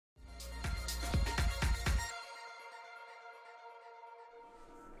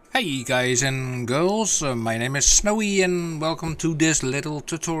Hey guys and girls, my name is Snowy and welcome to this little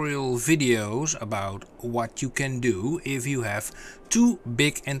tutorial videos about what you can do if you have two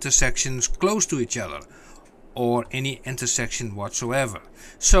big intersections close to each other or any intersection whatsoever.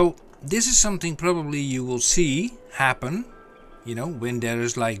 So this is something probably you will see happen, you know, when there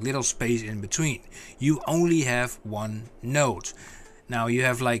is like little space in between. You only have one node. Now you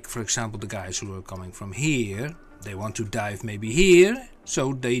have, like, for example, the guys who are coming from here, they want to dive maybe here,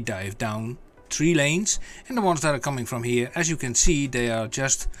 so they dive down 3 lanes, and the ones that are coming from here, as you can see, they are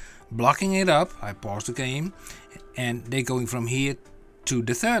just blocking it up. I paused the game and they're going from here to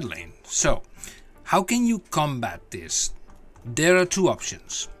the 3rd lane. So how can you combat this? There are two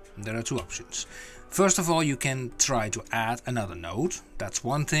options. First of all, you can try to add another node. That's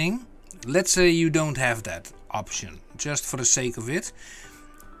one thing. Let's say you don't have that option, just for the sake of it,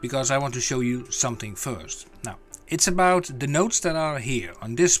 because I want to show you something first. Now, it's about the nodes that are here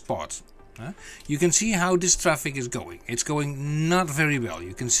on this spot. You can see how this traffic is going. It's going not very well.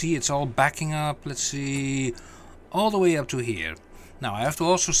 You can see it's all backing up. Let's see, all the way up to here. Now I have to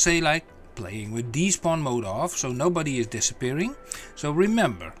also say, like, playing with despawn mode off, so nobody is disappearing. So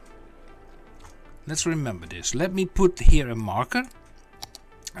remember, let's remember this. Let me put here a marker.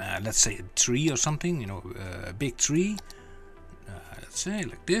 Let's say a tree or something, you know, a big tree. Let's say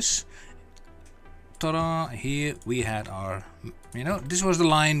like this. Ta-da! Here we had our, you know, this was the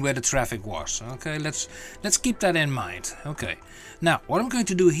line where the traffic was. Okay, let's keep that in mind. Okay, now what I'm going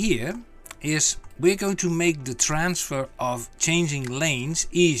to do here is we're going to make the transfer of changing lanes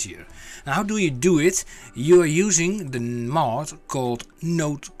easier. Now, how do you do it? You are using the mod called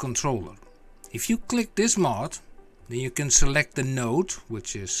node controller. If you click this mod, then you can select the node,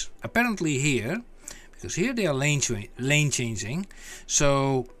 which is apparently here, because here they are lane changing.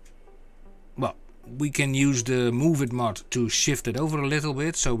 So, well, we can use the move it mod to shift it over a little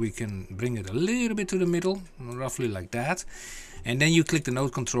bit, so we can bring it a little bit to the middle, roughly like that. And then you click the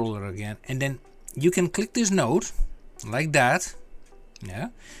node controller again, and then you can click this node like that, yeah.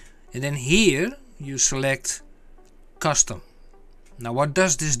 And then here you select custom. Now what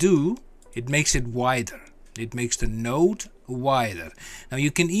does this do? It makes it wider. It makes the node wider. Now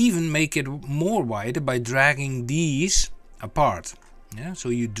you can even make it more wider by dragging these apart. Yeah, so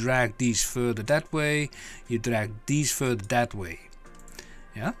you drag these further that way, you drag these further that way.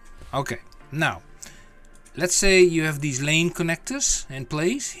 Yeah, okay. Now, let's say you have these lane connectors in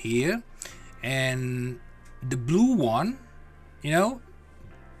place here, and the blue one, you know,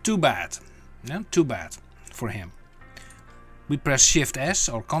 too bad. Yeah, too bad for him. We press Shift S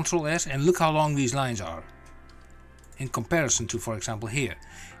or Control S, and look how long these lines are in comparison to, for example, here.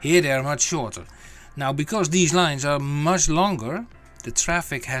 Here they are much shorter. Now, because these lines are much longer, the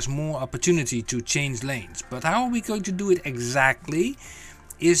traffic has more opportunity to change lanes. But how are we going to do it exactly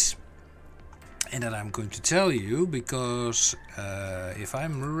is, and that I'm going to tell you, because if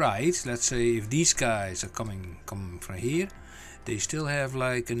I'm right, let's say if these guys are coming from here, they still have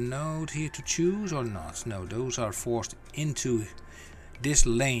like a node here to choose or not. No, those are forced into this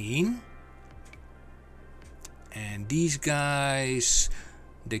lane. And these guys,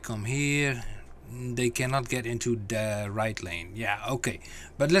 they come here, they cannot get into the right lane. Yeah, okay,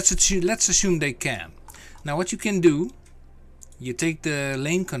 but let's assume they can. Now what you can do, you take the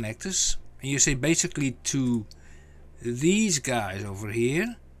lane connectors and you say basically to these guys over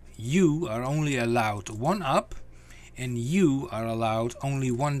here, you are only allowed one up and you are allowed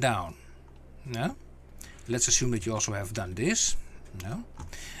only one down. No? Let's assume that you also have done this. No?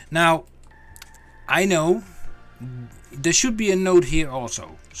 Now I know there should be a node here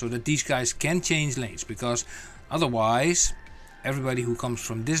also, so that these guys can change lanes, because otherwise everybody who comes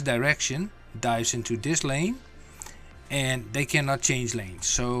from this direction dives into this lane and they cannot change lanes.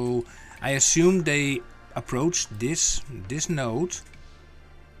 So I assume they approach this node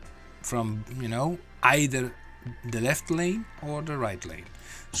from, you know, either the left lane or the right lane.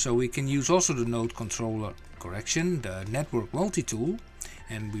 So we can use also the node controller correction, the network multi-tool,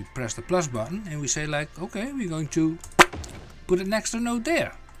 and we press the plus button and we say, like, okay, we're going to put an extra node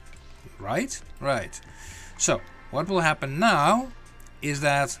there. Right? Right. So what will happen now is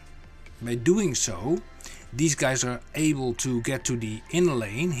that by doing so, these guys are able to get to the inner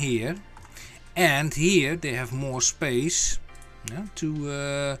lane here, and here they have more space, yeah,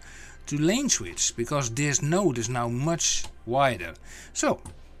 to lane switch, because this node is now much wider. So,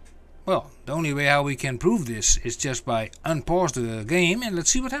 well, the only way how we can prove this is just by unpause the game and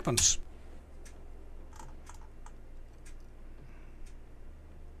let's see what happens.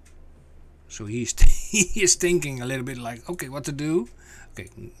 So he is thinking a little bit like, okay, what to do? Okay,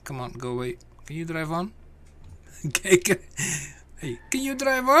 come on, go away. Can you drive on? Okay, Hey, can you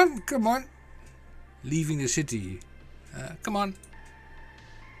drive on? Come on. Leaving the city. Come on.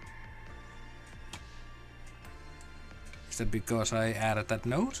 Is that because I added that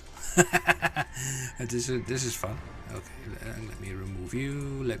note? This is fun. Okay, let me remove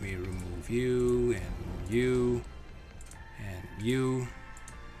you. Let me remove you and you and you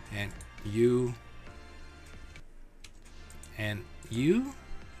and you and you.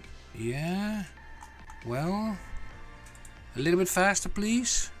 Yeah. Well, a little bit faster,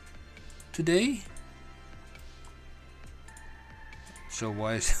 please. Today. So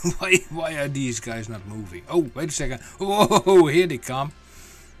why are these guys not moving? Oh, wait a second. Oh, here they come.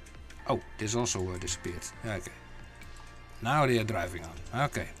 Oh, this also disappeared. Okay. Now they are driving on.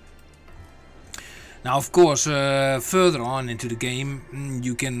 Okay. Now, of course, further on into the game,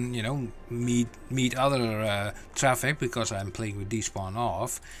 you can, you know, meet other traffic, because I'm playing with despawn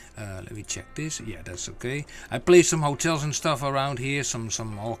off. Let me check this. Yeah, that's okay. I play some hotels and stuff around here. Some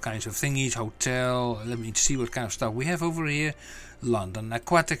all kinds of thingies. Hotel. Let me see what kind of stuff we have over here. London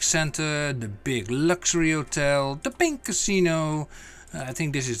Aquatic Center, the big luxury hotel, the pink casino. I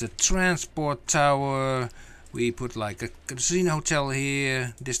think this is the transport tower. We put like a casino hotel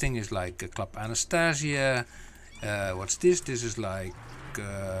here. This thing is like a Club Anastasia. What's this? This is like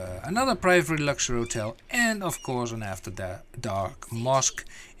another private luxury hotel. And of course an after dark mosque,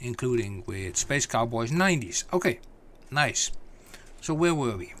 including with Space Cowboys 90s. Okay, nice. So where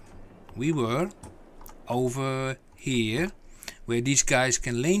were we? We were over here, where these guys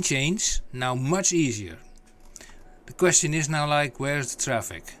can lane change. Now much easier. The question is now, like, where's the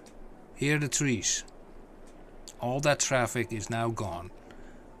traffic? Here are the trees. All that traffic is now gone.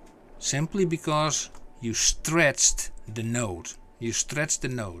 Simply because you stretched the node. You stretched the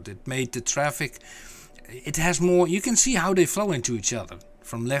node. It made the traffic... It has more... You can see how they flow into each other.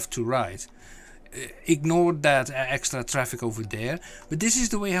 From left to right. Ignore that extra traffic over there. But this is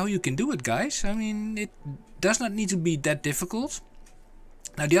the way how you can do it, guys. I mean, it does not need to be that difficult.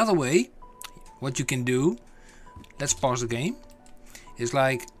 Now the other way, what you can do... Let's pause the game. Is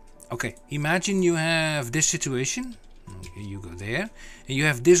like... Okay, imagine you have this situation. Okay, you go there. And you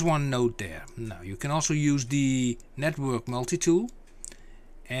have this one node there. Now, you can also use the network multi-tool.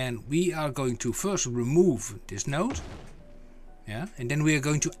 And we are going to first remove this node. Yeah, and then we are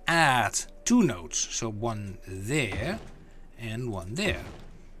going to add two nodes. So one there and one there.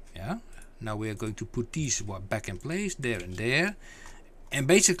 Yeah. Now we are going to put these back in place, there and there. And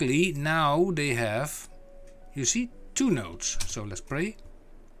basically, now they have, you see, two nodes. So let's play,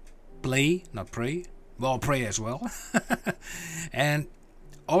 not pray. Well, pray as well. And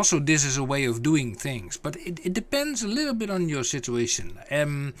also this is a way of doing things, but it depends a little bit on your situation.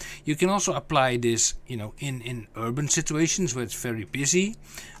 You can also apply this, you know, in urban situations where it's very busy,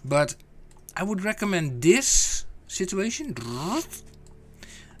 but I would recommend this situation,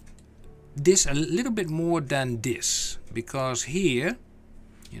 this a little bit more than this, because here,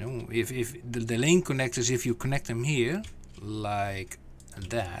 you know, if the lane connectors, if you connect them here like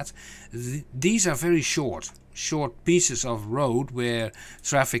that, these are very short pieces of road where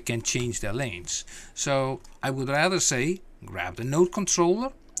traffic can change their lanes. So I would rather say grab the node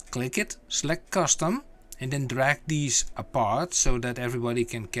controller, click it, select custom, and then drag these apart so that everybody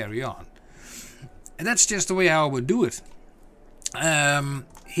can carry on. And that's just the way how I would do it.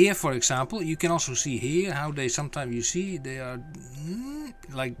 Here, for example, you can also see here how they sometimes, you see, they are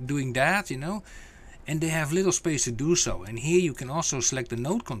like doing that, you know, and they have little space to do so. And here you can also select the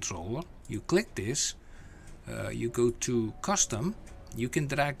node controller. You click this, you go to custom, you can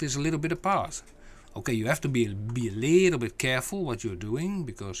drag this a little bit apart. Okay, you have to be a little bit careful what you're doing,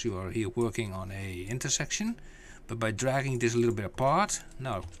 because you are here working on a intersection. But by dragging this a little bit apart,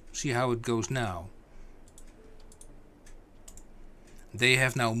 now see how it goes now. They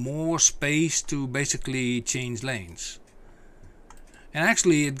have now more space to basically change lanes. And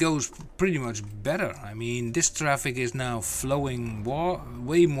actually it goes pretty much better. I mean, this traffic is now flowing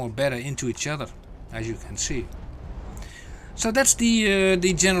way more better into each other, as you can see. So that's the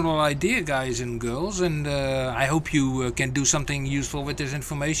general idea, guys and girls, and I hope you can do something useful with this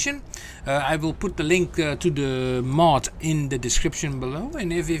information. I will put the link to the mod in the description below,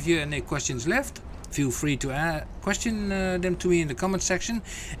 and if you have any questions left, feel free to question them to me in the comment section,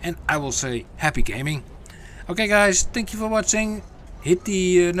 and I will say happy gaming. Okay guys, thank you for watching. Hit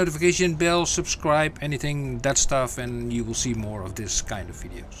the notification bell, subscribe, anything, that stuff, and you will see more of this kind of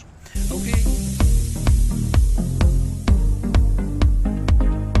videos. Okay.